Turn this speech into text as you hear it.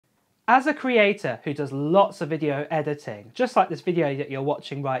As a creator who does lots of video editing, just like this video that you're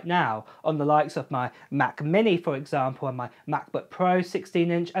watching right now, on the likes of my Mac Mini for example, and my MacBook Pro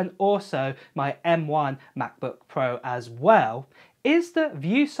 16-inch and also my M1 MacBook Pro as well, is the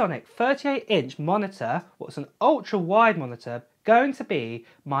ViewSonic 38-inch monitor, what's an ultra-wide monitor, going to be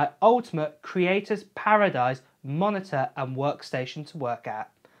my ultimate creator's paradise monitor and workstation to work at?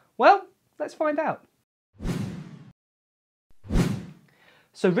 Well, let's find out.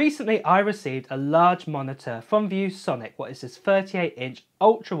 So recently I received a large monitor from ViewSonic, what is this 38-inch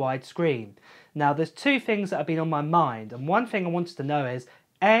ultra-wide screen. Now there's two things that have been on my mind, and one thing I wanted to know is,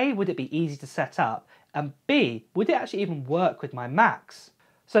 A, would it be easy to set up, and B, would it actually even work with my Macs?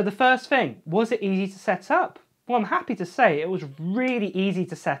 So the first thing, was it easy to set up? Well, I'm happy to say it was really easy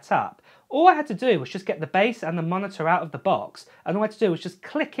to set up. All I had to do was just get the base and the monitor out of the box, and all I had to do was just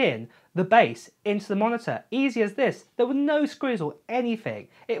click in the base into the monitor. Easy as this. There were no screws or anything.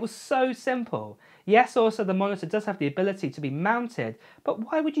 It was so simple. Yes, also the monitor does have the ability to be mounted,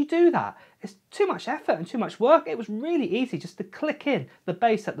 but why would you do that? It's too much effort and too much work. It was really easy just to click in the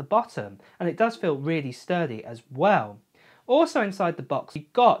base at the bottom, and it does feel really sturdy as well. Also inside the box you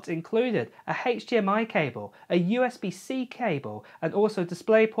got included a HDMI cable, a USB-C cable, and also a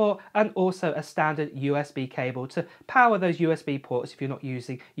DisplayPort, and also a standard USB cable to power those USB ports if you're not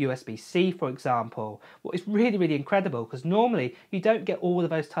using USB-C for example. What is really incredible, because normally you don't get all of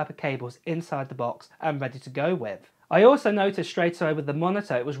those type of cables inside the box and ready to go with. I also noticed straight away with the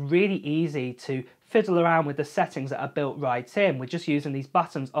monitor it was really easy to fiddle around with the settings that are built right in. We're just using these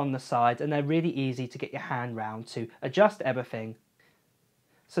buttons on the side, and they're really easy to get your hand round to adjust everything.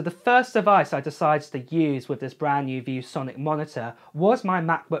 So the first device I decided to use with this brand new ViewSonic monitor was my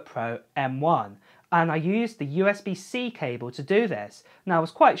MacBook Pro M1. And I used the USB-C cable to do this. Now I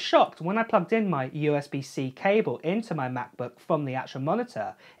was quite shocked when I plugged in my USB-C cable into my MacBook from the actual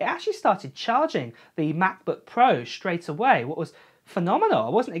monitor. It actually started charging the MacBook Pro straight away, what was phenomenal. I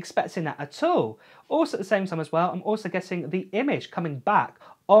wasn't expecting that at all. Also at the same time as well, I'm also getting the image coming back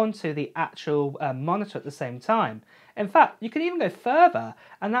onto the actual monitor at the same time. In fact, you can even go further,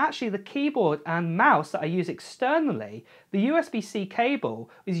 and actually the keyboard and mouse that I use externally, the USB-C cable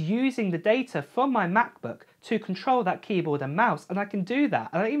is using the data from my MacBook to control that keyboard and mouse, and I can do that.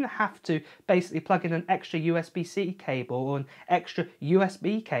 I don't even have to basically plug in an extra USB-C cable or an extra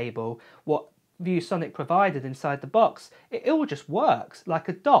USB cable, what ViewSonic provided inside the box. It all just works like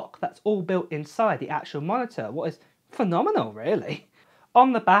a dock that's all built inside the actual monitor. What is phenomenal, really.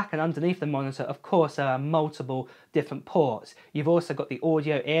 On the back and underneath the monitor, of course, there are multiple different ports. You've also got the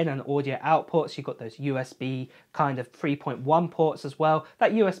audio in and audio out ports. You've got those USB kind of 3.1 ports as well,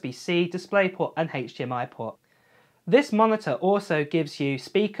 that USB-C, DisplayPort and HDMI port. This monitor also gives you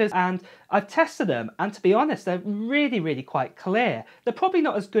speakers, and I've tested them, and to be honest, they're really quite clear. They're probably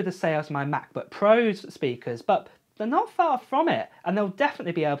not as good as, say, as my MacBook Pro's speakers, but they're not far from it, and they'll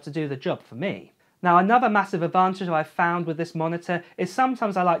definitely be able to do the job for me. Now another massive advantage I've found with this monitor is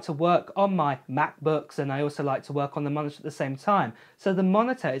sometimes I like to work on my MacBooks and I also like to work on the monitor at the same time. So the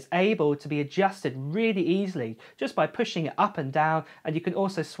monitor is able to be adjusted really easily just by pushing it up and down, and you can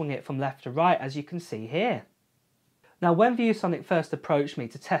also swing it from left to right as you can see here. Now when ViewSonic first approached me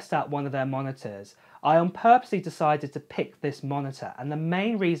to test out one of their monitors, I on purposely decided to pick this monitor, and the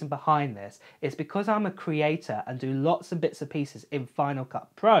main reason behind this is because I'm a creator and do lots of bits and pieces in Final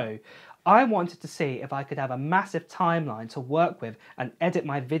Cut Pro. I wanted to see if I could have a massive timeline to work with and edit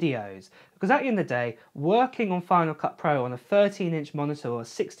my videos, because at the end of the day, working on Final Cut Pro on a 13-inch monitor or a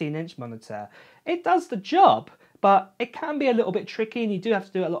 16-inch monitor, it does the job, but it can be a little bit tricky, and you do have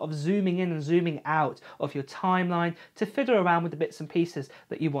to do a lot of zooming in and zooming out of your timeline to fiddle around with the bits and pieces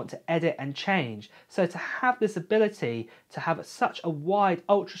that you want to edit and change. So to have this ability to have such a wide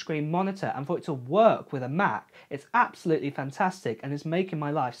ultra screen monitor and for it to work with a Mac, it's absolutely fantastic, and it's making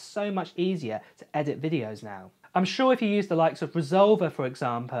my life so much easier to edit videos now. I'm sure if you use the likes of Resolver, for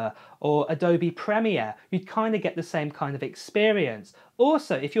example, or Adobe Premiere, you'd kind of get the same kind of experience.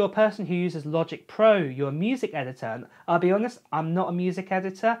 Also, if you're a person who uses Logic Pro, you're a music editor, and I'll be honest, I'm not a music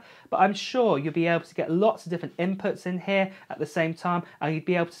editor, but I'm sure you'll be able to get lots of different inputs in here at the same time, and you'd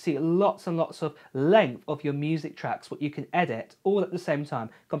be able to see lots and lots of length of your music tracks, what you can edit all at the same time,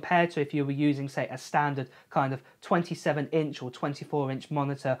 compared to if you were using, say, a standard kind of 27-inch or 24-inch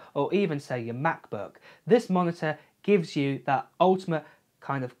monitor, or even, say, your MacBook. This monitor gives you that ultimate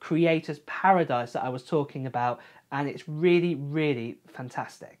kind of creator's paradise that I was talking about, and it's really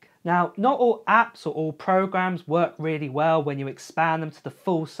fantastic. Now, not all apps or all programs work really well when you expand them to the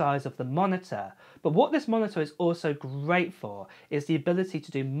full size of the monitor, but what this monitor is also great for is the ability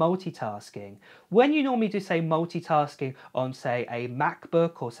to do multitasking. When you normally do, say, multitasking on, say, a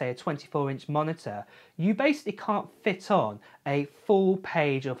MacBook or, say, a 24-inch monitor, you basically can't fit on a full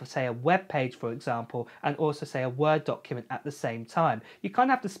page of, say, a web page, for example, and also, say, a Word document at the same time. You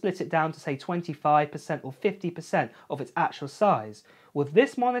kind of have to split it down to, say, 25% or 50% of its actual size. With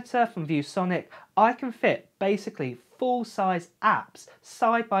this monitor from ViewSonic, I can fit basically full-size apps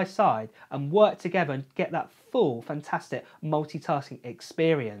side by side and work together and get that full, fantastic multitasking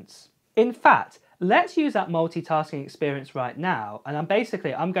experience. In fact, let's use that multitasking experience right now, and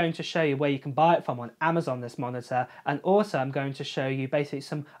I'm going to show you where you can buy it from on Amazon, this monitor, and also I'm going to show you basically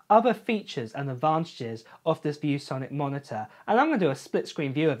some other features and advantages of this ViewSonic monitor, and I'm going to do a split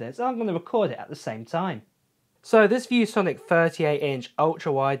screen view of this, and I'm going to record it at the same time. So this ViewSonic 38-inch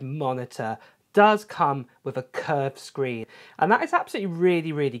ultra-wide monitor does come with a curved screen, and that is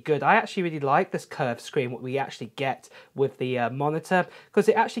absolutely really good. I actually really like this curved screen, what we actually get with the monitor, because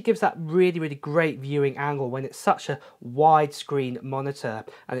it actually gives that really great viewing angle when it's such a widescreen monitor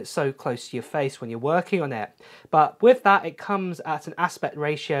and it's so close to your face when you're working on it. But with that, it comes at an aspect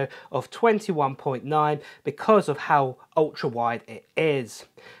ratio of 21.9 because of how ultra wide it is.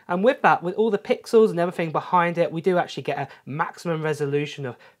 And with that, with all the pixels and everything behind it, we do actually get a maximum resolution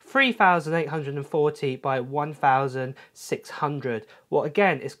of 3840 by 1600, what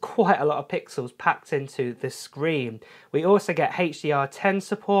again is quite a lot of pixels packed into this screen. We also get HDR10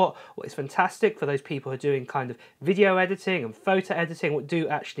 support, what is fantastic for those people who are doing kind of video editing and photo editing, what do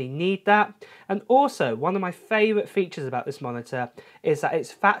actually need that. And also, one of my favourite features about this monitor is that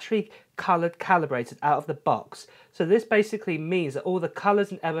it's factory coloured calibrated out of the box. So this basically means that all the colours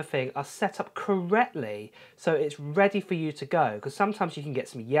and everything are set up correctly so it's ready for you to go, because sometimes you can get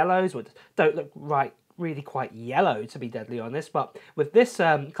some yellows which don't look really quite yellow, to be deadly honest, but with this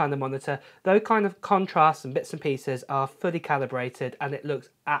kind of monitor, those kind of contrasts and bits and pieces are fully calibrated and it looks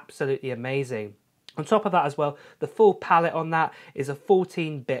absolutely amazing. On top of that as well, the full palette on that is a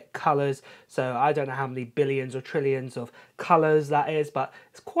 14-bit colours, so I don't know how many billions or trillions of colours that is, but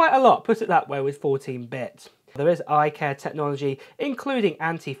it's quite a lot, put it that way, with 14-bit. There is eye care technology, including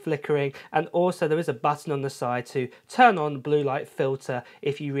anti-flickering, and also there is a button on the side to turn on blue light filter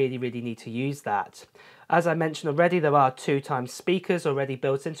if you really need to use that. As I mentioned already, there are 2x speakers already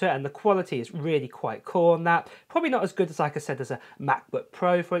built into it, and the quality is really quite cool on that. Probably not as good as, like I said, as a MacBook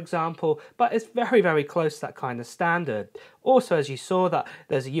Pro, for example, but it's very close to that kind of standard. Also, as you saw, that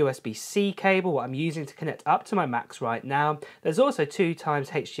there's a USB-C cable, what I'm using to connect up to my Macs right now. There's also 2x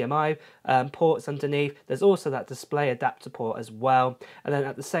HDMI ports underneath. There's also that display adapter port as well. And then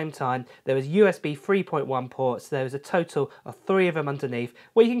at the same time, there is USB 3.1 ports. There is a total of 3 of them underneath,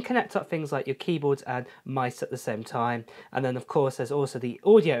 where you can connect up things like your keyboards and mice at the same time. And then of course there's also the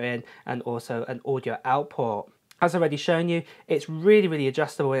audio in and also an audio out port. As I've already shown you, it's really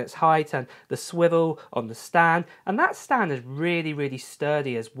adjustable in its height and the swivel on the stand, and that stand is really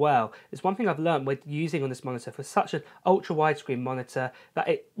sturdy as well. It's one thing I've learned with using on this monitor for such an ultra widescreen monitor, that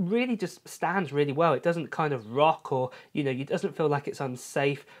it really just stands really well. It doesn't kind of rock, or it doesn't feel like it's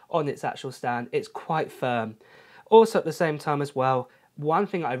unsafe on its actual stand. It's quite firm. Also at the same time as well, one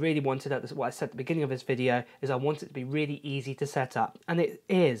thing I really wanted, what I said at the beginning of this video, is I want it to be really easy to set up, and it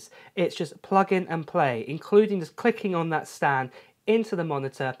is. It's just plug in and play, including just clicking on that stand into the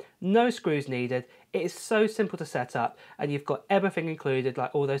monitor, no screws needed. It is so simple to set up, and you've got everything included,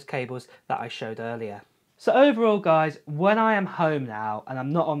 like all those cables that I showed earlier. So overall guys, when I am home now and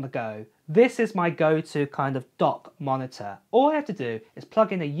I'm not on the go, this is my go-to kind of dock monitor. All I have to do is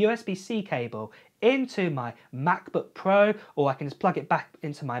plug in a USB-C cable into my MacBook Pro, or I can just plug it back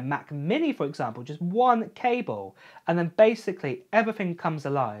into my Mac Mini, for example, just one cable, and then basically everything comes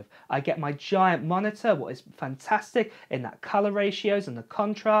alive. I get my giant monitor, what is fantastic in that color ratios and the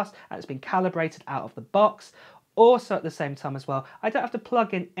contrast, and it's been calibrated out of the box. Also at the same time as well, I don't have to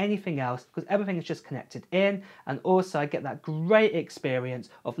plug in anything else because everything is just connected in, and also I get that great experience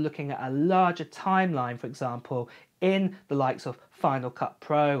of looking at a larger timeline, for example, in the likes of Final Cut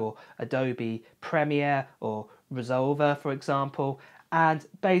Pro or Adobe Premiere or Resolver, for example, and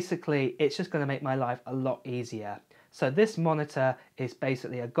basically it's just going to make my life a lot easier. So this monitor is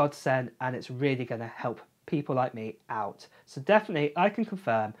basically a godsend, and it's really going to help people like me out. So definitely I can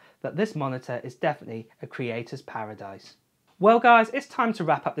confirm that this monitor is definitely a creator's paradise. Well guys, it's time to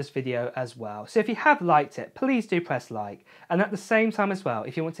wrap up this video as well. So if you have liked it, please do press like. And at the same time as well,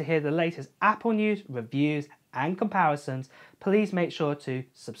 if you want to hear the latest Apple news, reviews and comparisons, please make sure to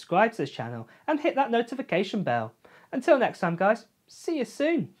subscribe to this channel and hit that notification bell. Until next time guys, see you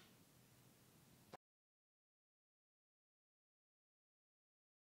soon.